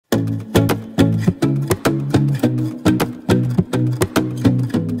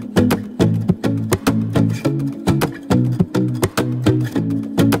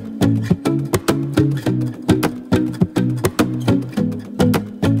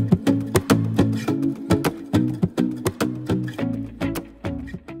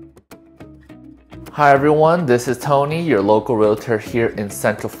Hi everyone, this is Tony, your local realtor here in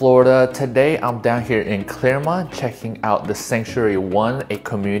Central Florida. Today I'm down here in Clermont checking out the Sanctuary 1, a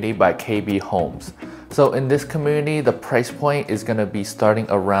community by KB Homes. So in this community, the price point is going to be starting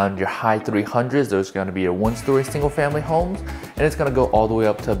around your high 300s. There's going to be your one-story single-family homes, and it's going to go all the way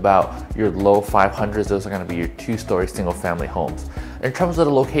up to about your low 500s. Those are going to be your two-story single-family homes. In terms of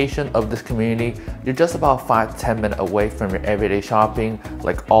the location of this community, you're just about 5 to 10 minutes away from your everyday shopping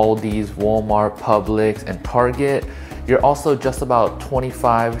like Aldi's, Walmart, Publix, and Target. You're also just about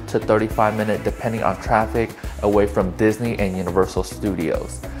 25 to 35 minutes, depending on traffic, away from Disney and Universal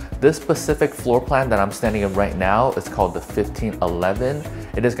Studios. This specific floor plan that I'm standing in right now is called the 1511.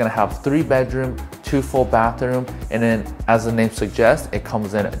 It is going to have 3 bedrooms, 2 full bathroom, and then as the name suggests, it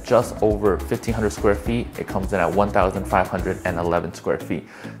comes in at just over 1,500 square feet. It comes in at 1,511 square feet.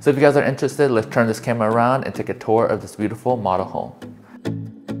 So if you guys are interested, let's turn this camera around and take a tour of this beautiful model home.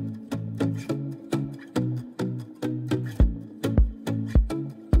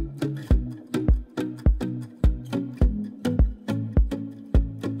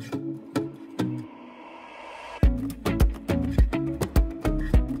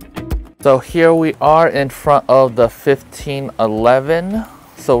 So here we are in front of the 1511.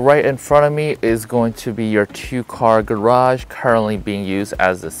 So right in front of me is going to be your 2-car garage, currently being used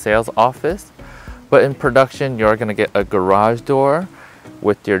as the sales office. But in production, you're going to get a garage door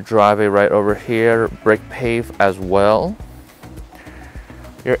with your driveway right over here, brick paved as well.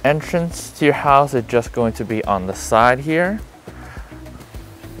 Your entrance to your house is just going to be on the side here.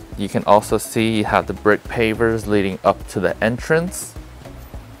 You can also see you have the brick pavers leading up to the entrance.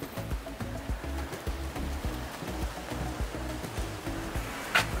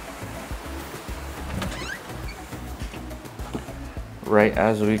 Right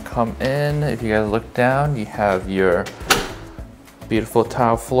as we come in, if you guys look down, you have your beautiful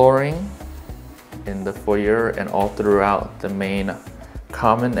tile flooring in the foyer and all throughout the main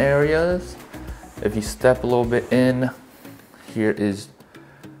common areas. If you step a little bit in, here is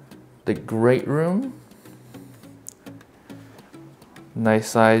the great room. Nice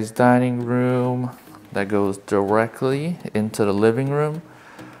sized dining room that goes directly into the living room.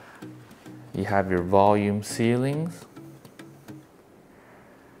 You have your volume ceilings.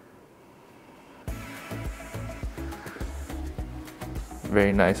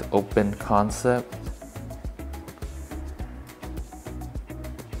 Very nice open concept.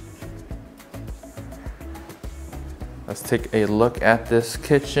 Let's take a look at this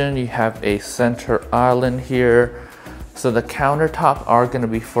kitchen. You have a center island here. So the countertops are going to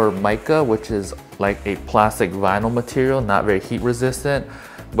be for mica, which is like a plastic vinyl material, not very heat resistant,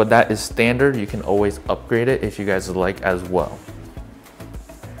 but that is standard. You can always upgrade it if you guys would like as well.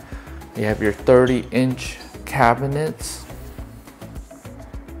 You have your 30-inch cabinets.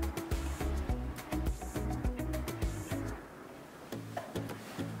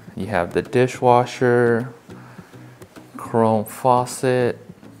 You have the dishwasher, chrome faucet.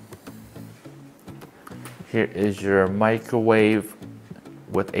 Here is your microwave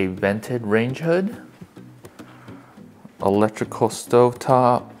with a vented range hood, electrical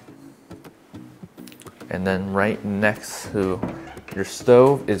stovetop, and then right next to your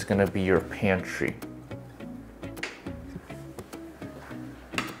stove is going to be your pantry.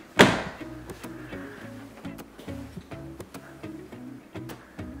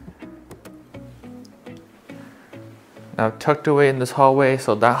 Now tucked away in this hallway,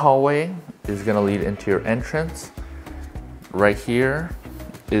 so that hallway is going to lead into your entrance. Right here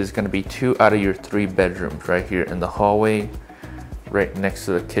is going to be 2 out of your 3 bedrooms right here in the hallway, right next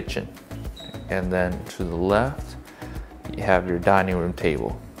to the kitchen. And then to the left, you have your dining room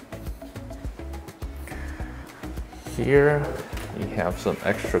table. Here, you have some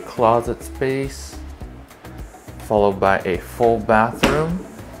extra closet space, followed by a full bathroom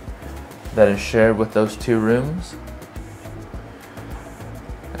that is shared with those 2 rooms.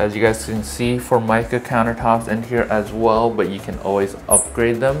 As you guys can see, Formica countertops in here as well, but you can always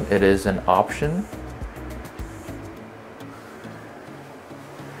upgrade them. It is an option.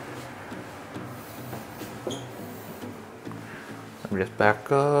 Let me just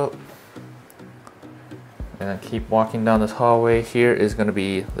back up and then keep walking down this hallway. Here is going to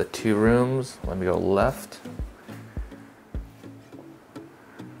be the 2 rooms. Let me go left.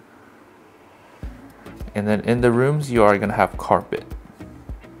 And then in the rooms, you are going to have carpet.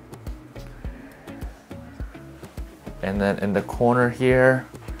 And then in the corner here,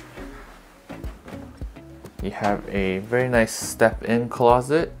 you have a very nice step-in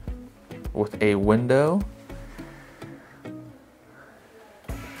closet with a window.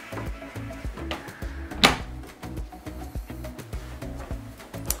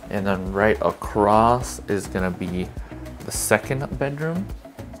 And then right across is gonna be the second bedroom.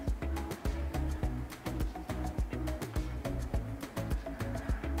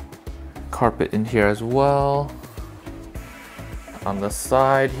 Carpet in here as well. On the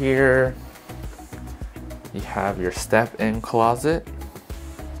side here, you have your step-in closet.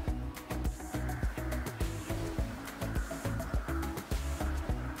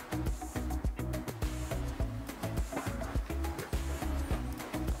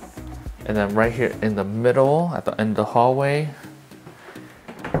 And then right here in the middle, at the end of the hallway,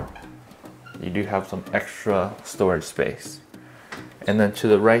 you do have some extra storage space. And then to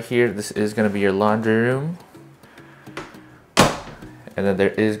the right here, this is gonna be your laundry room. And then there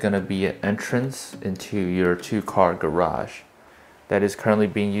is gonna be an entrance into your 2-car garage. That is currently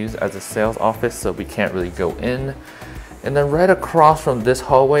being used as a sales office, so we can't really go in. And then right across from this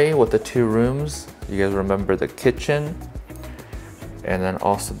hallway with the 2 rooms, you guys remember the kitchen, and then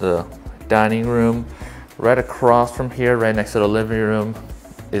also the dining room. Right across from here, right next to the living room,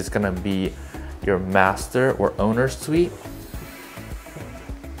 is gonna be your master or owner suite.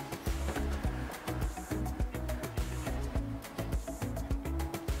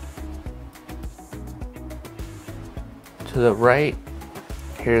 To the right,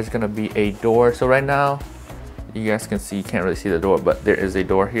 here's gonna be a door. So right now, you guys can see, you can't really see the door, but there is a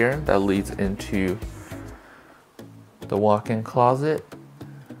door here that leads into the walk-in closet.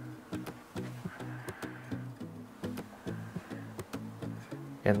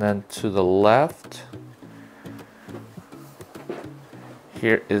 And then to the left,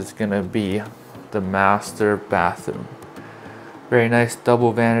 here is gonna be the master bathroom. Very nice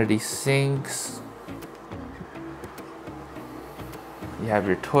double vanity sinks. You have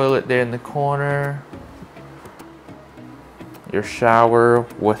your toilet there in the corner. Your shower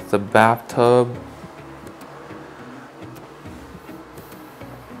with the bathtub.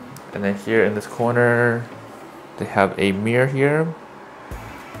 And then here in this corner, they have a mirror here.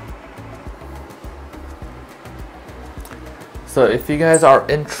 So if you guys are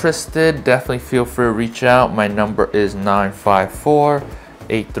interested, definitely feel free to reach out. My number is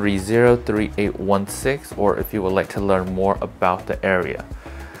 954-830-3816, or if you would like to learn more about the area.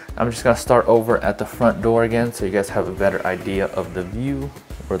 I'm just gonna start over at the front door again so you guys have a better idea of the view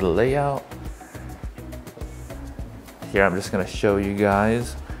or the layout. Here I'm just gonna show you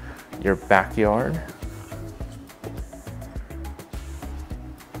guys your backyard.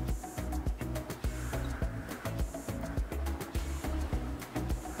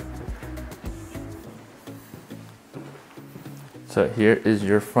 So here is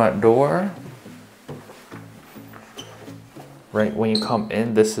your front door. Right when you come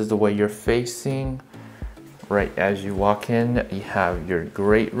in, this is the way you're facing. Right as you walk in, you have your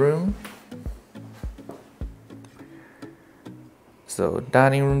great room. So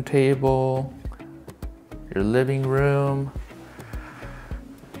dining room table, your living room.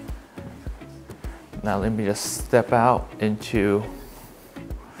 Now let me just step out into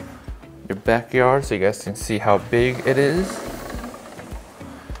your backyard so you guys can see how big it is.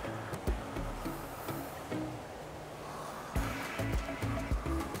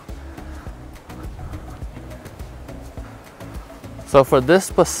 So for this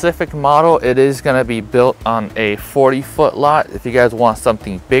specific model, it is gonna be built on a 40-foot lot. If you guys want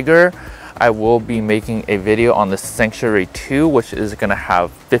something bigger, I will be making a video on the Sanctuary 2, which is gonna have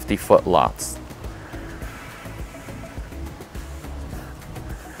 50-foot lots.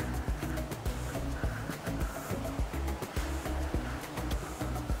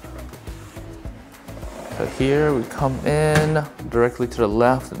 So here we come in, directly to the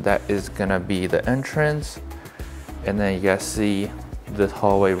left, that is gonna be the entrance. And then you guys see this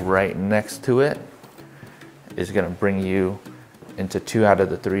hallway right next to it is gonna bring you into 2 out of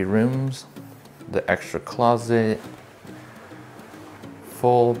the 3 rooms, the extra closet,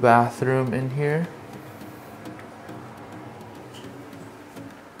 full bathroom in here.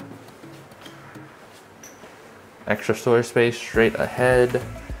 Extra storage space straight ahead.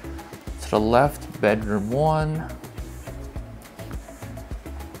 To the left, bedroom 1.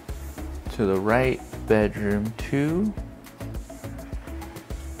 To the right, bedroom 2.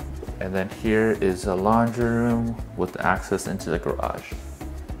 And then here is a laundry room with access into the garage.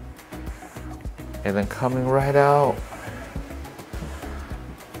 And then coming right out,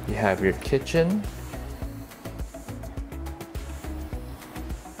 you have your kitchen.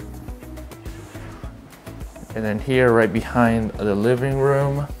 And then here, right behind the living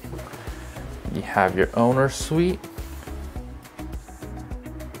room, you have your owner's suite.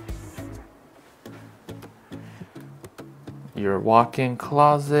 Your walk-in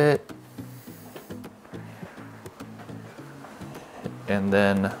closet. And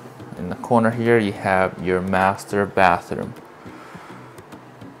then in the corner here, you have your master bathroom.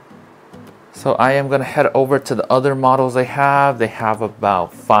 So I am gonna head over to the other models they have. They have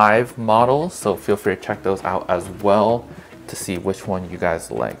about 5 models, so feel free to check those out as well to see which one you guys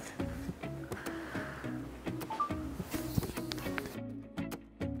like.